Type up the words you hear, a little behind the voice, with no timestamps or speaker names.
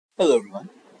Hello everyone.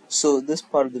 So this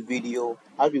part of the video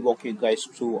I'll be walking you guys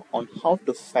through on how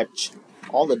to fetch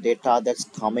all the data that's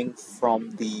coming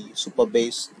from the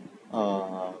Supabase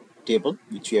table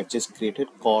which we have just created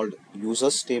called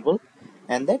users table,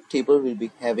 and that table will be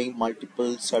having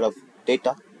multiple set of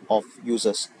data of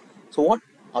users. So what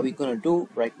are we going to do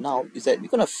right now is that we're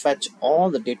going to fetch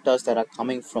all the data that are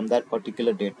coming from that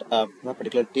particular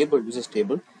table, users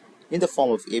table, in the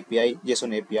form of API,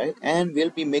 JSON API, and we'll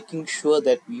be making sure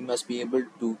that we must be able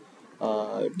to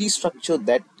destructure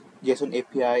that JSON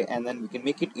API, and then we can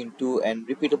make it into an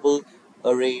repeatable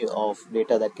array of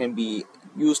data that can be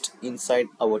used inside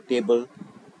our table,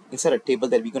 inside a table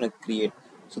that we're gonna create.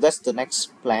 So that's the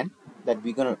next plan that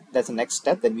that's the next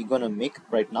step that we're gonna make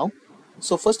right now.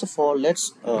 So first of all,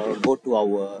 let's go to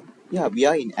our, we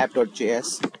are in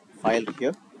app.js file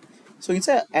here. So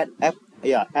inside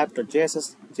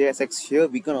app.jsx here,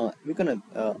 we're gonna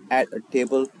add a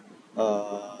table,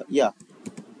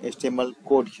 HTML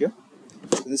code here.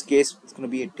 So in this case, it's gonna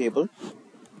be a table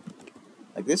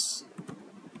like this,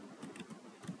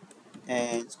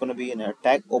 and it's gonna be in a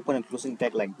tag, open and closing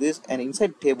tag like this. And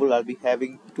inside table, I'll be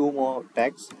having two more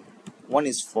tags. One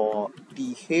is for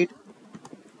t-height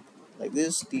like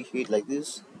this, t-height like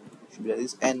this, should be like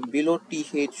this, and below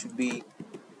t-height should be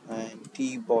and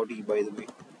t-body, by the way.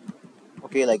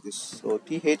 Okay, like this. So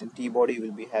t-height and t-body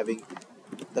will be having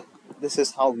the, this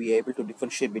is how we are able to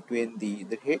differentiate between the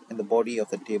head and the body of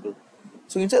the table.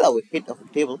 So inside our head of the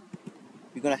table,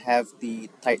 we're gonna have the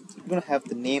type, we're gonna have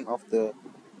the name of the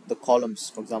columns,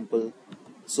 for example.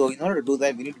 So in order to do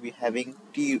that, we need to be having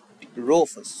row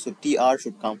first. So tr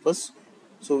should come first.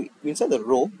 So inside the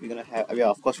row, we're gonna have,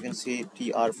 of course, we can say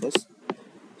tr first.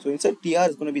 So inside tr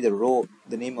is going to be the row,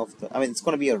 the name of the, it's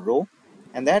going to be a row,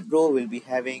 and that row will be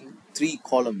having 3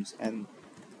 columns, and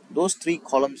those 3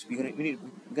 columns we're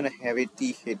gonna have a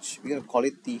th. We're gonna call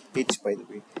it th, by the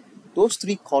way. Those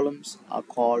 3 columns are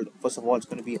called, first of all, it's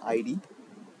going to be id,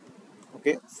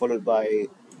 okay, followed by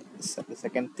the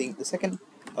second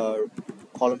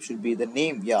column should be the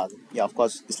name. Of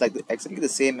course, it's like exactly the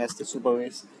same as the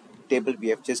Supabase table we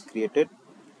have just created.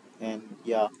 And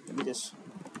let me just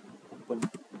open.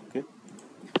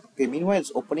 Okay, meanwhile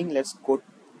it's opening, let's go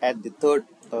at the third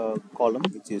column,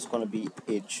 which is going to be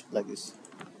age, like this.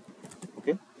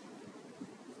 Okay,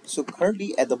 so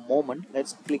currently at the moment,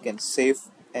 let's click and save,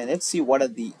 and let's see what are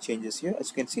the changes here. As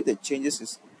you can see, the changes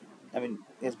is,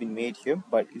 has been made here,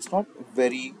 but it's not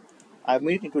very, I've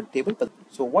made it into a table. But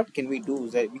so what can we do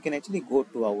is that we can actually go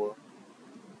to our,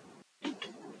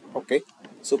 okay,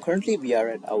 so currently we are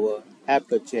at our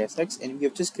app.jsx, and we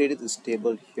have just created this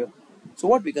table here. So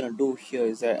what we're gonna do here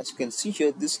is that, as you can see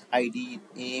here, this ID,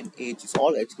 name, age is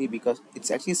all actually because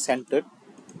it's actually centered.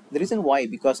 The reason why,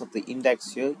 because of the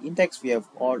index here. Index we have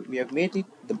made it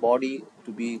the body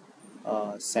to be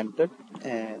centered,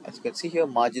 and as you can see here,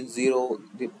 margin 0,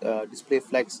 display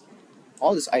flex,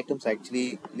 all these items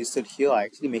actually listed here are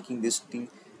actually making this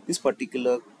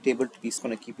particular table to be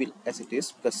gonna keep it as it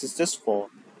is, because it's just for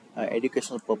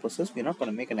educational purposes. We're not going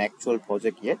to make an actual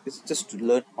project yet. It's just to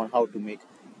learn on how to make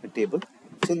a table.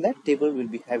 So in that table, we'll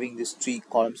be having these 3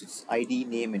 columns. It's ID,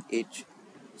 name, and age.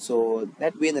 So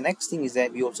that way, the next thing is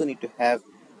that we also need to have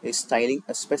a styling,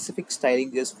 a specific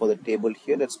styling just for the table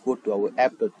here. Let's go to our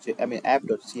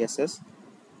app.css,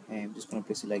 and I'm just going to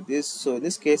place it like this. So in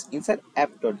this case, inside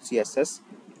app.css,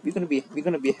 we're going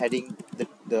to be adding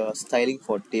the styling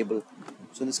for table.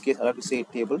 So in this case, I'll have to say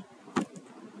table.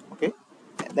 Okay,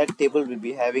 that table will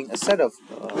be having a set of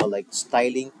like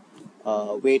styling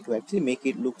way to actually make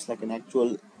it looks like an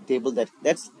actual table that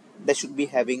should be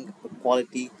having a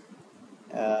qualities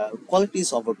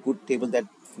of a good table, that,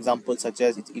 for example, such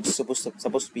as it's supposed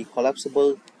to be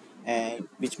collapsible, and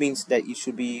which means that it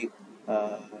should be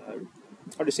how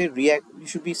to say, you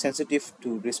should be sensitive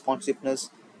to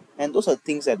responsiveness, and those are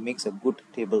things that makes a good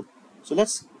table. So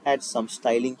let's add some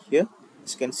styling here.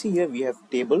 As you can see here, we have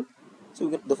table. So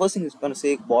the first thing is going to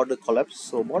say border collapse.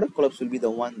 So border collapse will be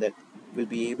the one that will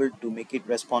be able to make it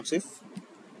responsive.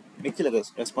 Make it like a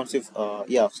responsive.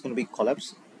 It's going to be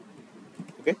collapse.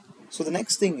 Okay. So the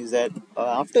next thing is that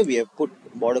after we have put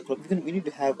border collapse, we need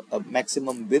to have a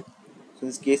maximum width. So in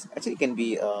this case, actually, it can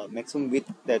be a maximum width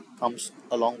that comes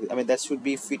along with. That should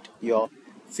be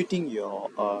fitting your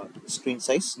screen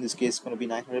size. In this case, it's going to be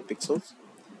 900 pixels.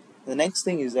 The next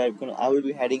thing is that I will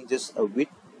be adding just a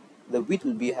width. The width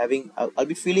will be having, I'll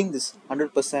be filling this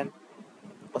 100%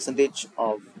 percentage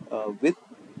of width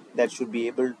that should be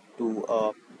able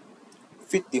to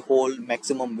fit the whole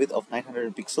maximum width of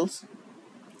 900 pixels.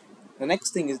 The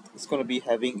next thing is it's going to be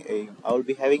having I will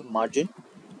be having margin,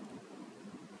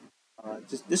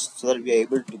 just so that we are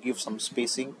able to give some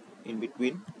spacing in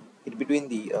between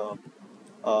the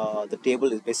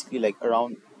table is basically like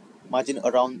around margin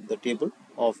around the table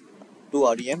of 2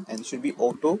 REM, and it should be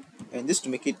auto, and this to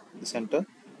make it the center.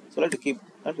 So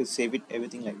let us save it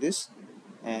everything like this,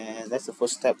 and that's the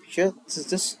first step here. This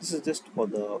is just for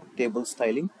the table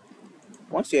styling.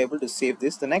 Once you're able to save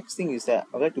this, the next thing is that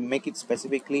I would like to make it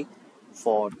specifically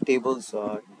for tables,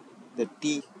 the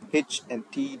TH and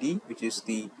TD, which is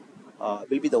the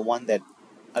will be the one that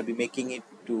I'll be making it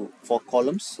to for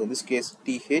columns. So in this case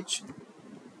TH,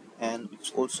 and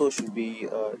it also should be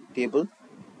a table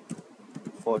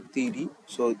for TD.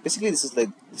 So basically this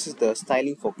is the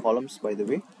styling for columns, by the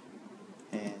way.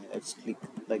 And let's click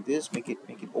like this, make it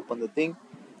open the thing.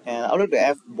 And I would like to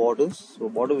have borders, so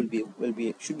border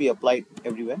should be applied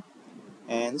everywhere.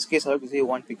 And in this case I have to say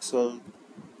 1 pixel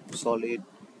solid,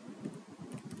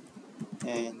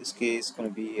 and in this case it's gonna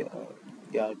be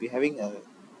yeah, I'll be having a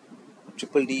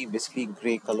triple D, basically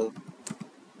gray color.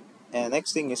 And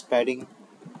next thing is padding.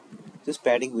 This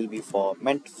padding will be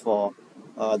meant for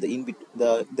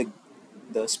the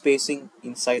spacing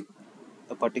inside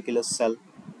a particular cell.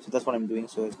 So that's what I'm doing.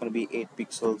 So it's going to be 8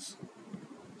 pixels.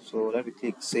 So let me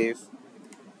click save,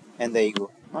 and there you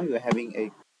go. Now you are having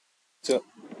a so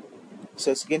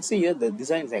as you can see here, the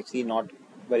design is actually not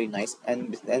very nice,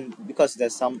 and because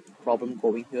there's some problem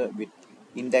going here with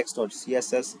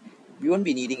index.css, we won't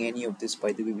be needing any of this,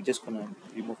 by the way. We're just gonna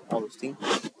remove all those things.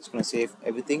 Just gonna save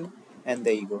everything, and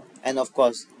there you go. And of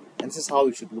course, and this is how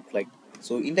it should look like.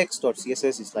 So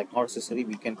index.css is like not necessary.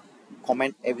 We can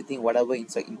comment everything whatever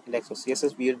inside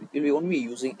index.css. We'll be only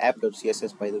using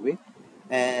app.css, by the way.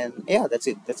 And yeah, that's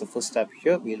it. That's the first step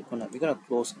here. We're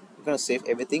gonna save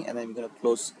everything, and then we're gonna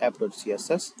close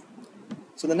app.css.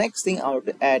 So the next thing I have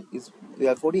to add is, we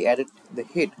have already added the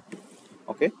head.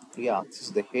 Okay, yeah, this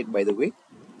is the head, by the way.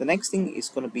 The next thing is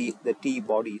going to be the T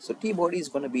body. So T body is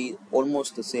going to be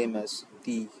almost the same as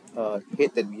T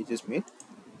head that we just made.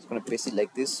 It's going to paste it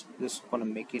like this. Just going to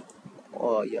make it,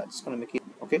 yeah, just going to make it,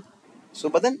 okay. So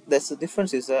but then there's the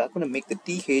difference is I'm going to make the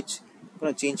TH, I'm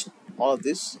going to change all of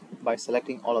this by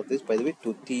selecting all of this, by the way,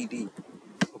 to TD.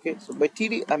 Okay, so by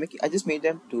TD I just made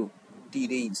them to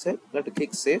TD instead. I have to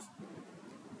click save,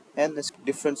 and there's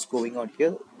difference going on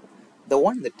here. The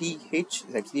one in the TH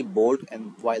is actually bold,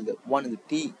 and while the one in the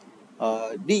D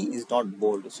is not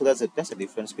bold. So that's a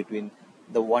difference between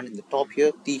the one in the top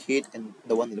here, TH, and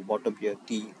the one in the bottom here,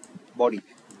 T body.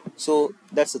 So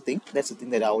that's the thing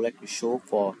that I would like to show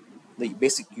for the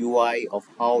basic UI of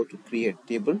how to create a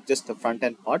table, just the front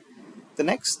end part. The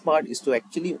next part is to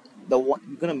actually we're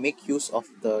gonna make use of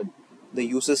the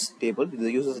users table,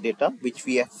 the users data, which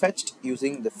we have fetched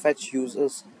using the fetch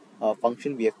users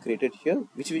function we have created here,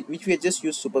 which we had just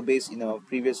used Supabase in our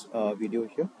previous video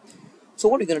here. So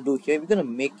what we're gonna do here,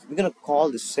 we're gonna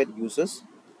call this set users.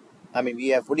 I mean, we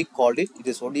have already called it. It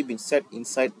has already been set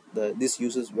inside this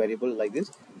users variable like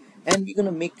this, and we're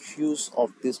gonna make use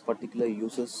of this particular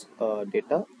users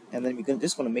data, and then we're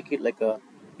just gonna make it like a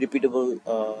repeatable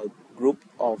group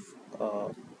of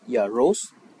yeah,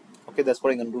 rows. Okay, that's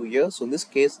what I'm gonna do here. So in this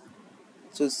case,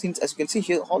 so since, as you can see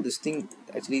here, all this thing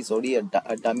actually is already a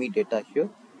dummy data here.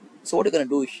 So what we're gonna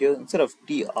do here, instead of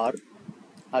tr,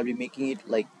 I'll be making it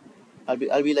like I'll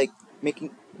be like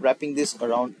wrapping this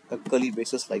around a curly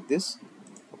braces like this.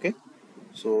 Okay,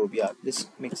 so yeah,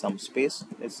 just make some space.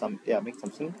 Make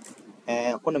something,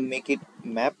 and I'm gonna make it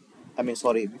map. I mean,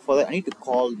 sorry, before that I need to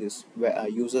call this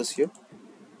users here.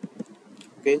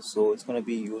 Okay, so it's gonna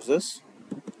be users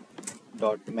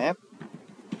dot map.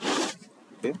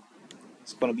 Okay,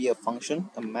 it's going to be a function,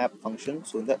 a map function.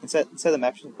 So inside the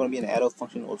map function is going to be an arrow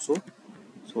function also.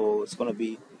 So it's going to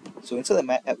be, so inside the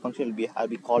map function I'll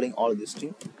be calling all of this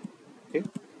thing.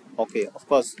 Okay, of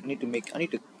course I need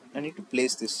to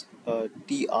place this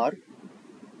tr,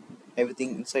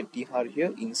 everything inside tr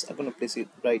here. I'm going to place it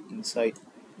right inside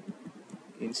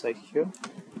here.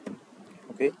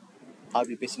 Okay, I'll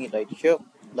be placing it right here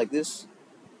like this,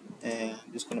 and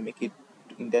just going to make it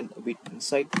indent a bit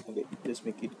inside. Okay, just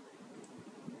make it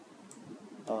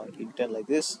indent like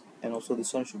this, and also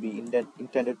this one should be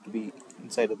intended to be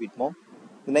inside a bit more.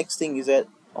 The next thing is that,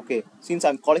 okay, since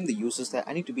I'm calling the users, that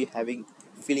I need to be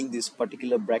filling this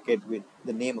particular bracket with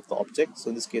the name of the object. So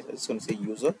in this case I'm just going to say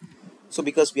user. So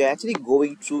because we are actually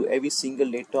going through every single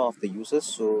letter of the users,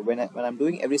 so when I'm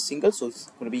doing every single, so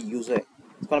it's going to be user,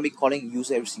 it's going to be calling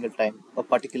user every single time,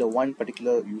 one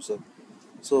particular user.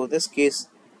 So in this case,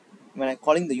 when I'm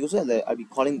calling the user, I'll be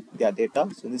calling their data.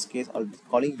 So in this case I'll be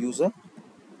calling user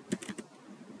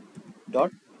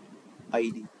dot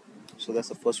id. So that's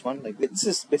the first one. Like this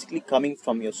is basically coming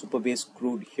from your Supabase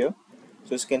CRUD here.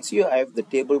 So as you can see, I have the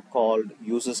table called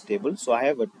users table. So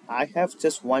I have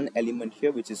just one element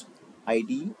here, which is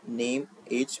ID, name,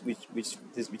 age,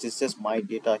 which is just my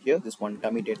data here, this one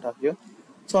dummy data here.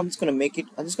 So I'm just gonna make it.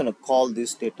 I'm just gonna call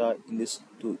this data in this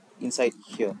to inside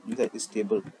here inside this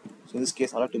table. So in this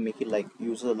case, I'll have to make it like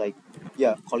user, like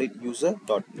yeah, call it user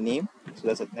dot name. So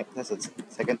that's a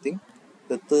second thing.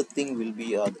 The third thing will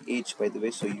be the age, by the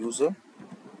way. So user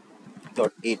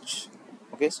dot age.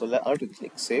 Okay, so I'll have to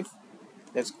click save.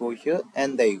 Let's go here,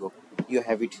 and there you go, you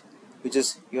have it, which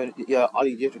is you're all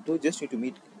you have to do, just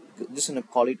need to just gonna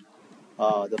call it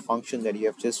the function that you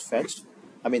have just fetched.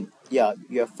 I mean, yeah,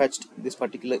 you have fetched this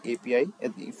particular API,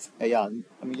 and if yeah,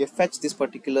 I mean, you have fetched this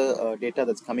particular data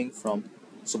that's coming from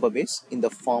Supabase in the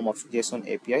form of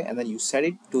JSON API, and then you set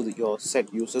it to your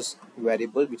set users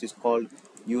variable, which is called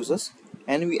users,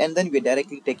 and then we're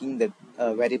directly taking that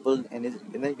variable, and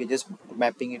then we're just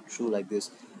mapping it through like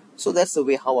this. So that's the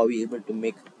way how are we able to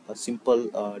make a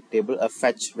simple table, a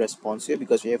fetch response here,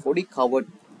 because we have already covered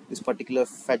this particular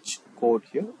fetch code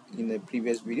here in the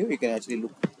previous video. You can actually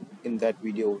look in that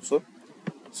video also.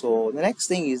 So the next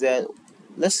thing is that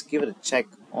let's give it a check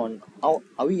on how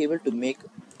are we able to make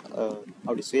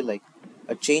how to say, like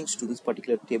a change to this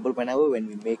particular table when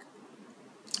we make.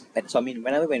 So I mean,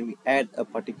 whenever when we add a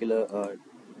particular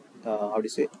how to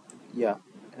say, yeah,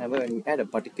 whenever when we add a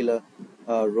particular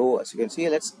row, as you can see,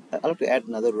 I'll have to add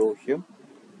another row here.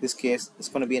 This case, it's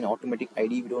going to be an automatic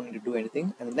ID. We don't need to do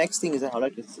anything. And the next thing is that I'll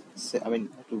like to say, I mean,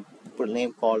 have to put a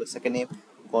name called, a second name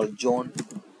called John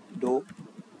Doe.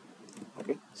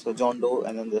 Okay, so John Doe,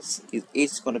 and then this his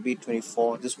age is going to be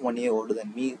 24, just 1 year older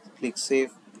than me. Click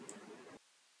save,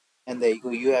 and there you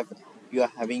go. You've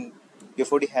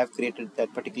already have created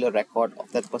that particular record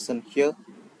of that person here.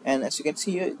 And as you can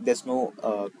see here, there's no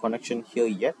connection here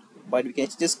yet, but we can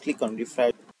just click on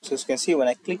refresh. So as you can see, when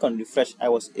I click on refresh, I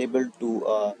was able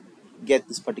to get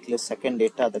this particular second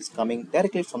data that's coming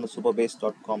directly from the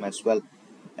supabase.com as well.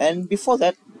 And before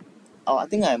that, I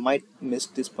think I might miss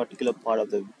this particular part of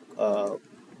the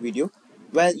video,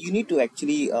 where you need to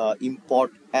actually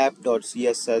import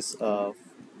app.css file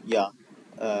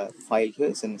here.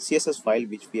 It's a CSS file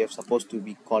which we are supposed to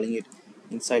be calling it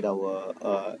inside our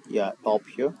top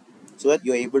here, so that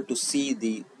you're able to see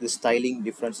the styling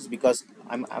differences. Because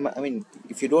I mean,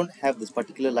 if you don't have this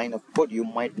particular line of code, you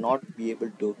might not be able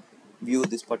to view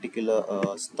this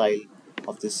particular style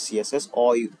of this CSS.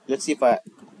 Or let's see if I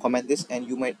comment this, and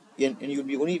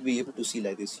you'll only be able to see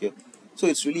like this here. So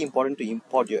it's really important to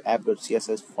import your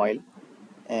app.css file,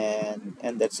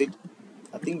 and that's it.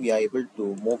 I think we are able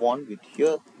to move on with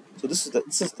here. So this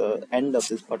is the end of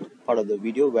this part of the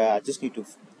video, where I just need to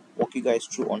walk you guys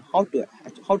through on how to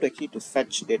actually to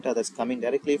fetch data that's coming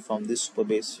directly from this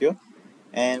Supabase here.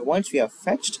 And once we have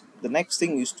fetched, the next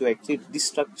thing is to actually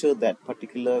destructure that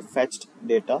particular fetched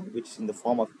data, which is in the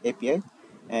form of API,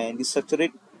 and destructure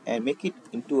it and make it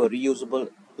into a reusable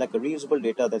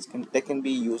data that can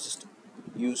be used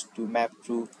to map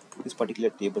through this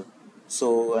particular table.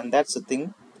 So, and that's the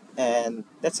thing, and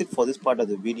that's it for this part of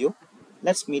the video.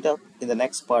 Let's meet up in the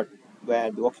next part, where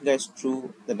I'll be walking guys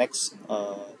through the next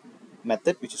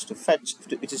method, which is to fetch,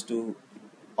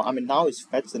 I mean, now it's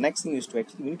fetch. The next thing is to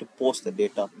actually, we need to post the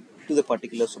data to the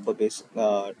particular Supabase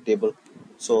table.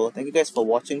 So thank you guys for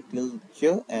watching till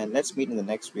here, and let's meet in the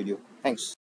next video. Thanks.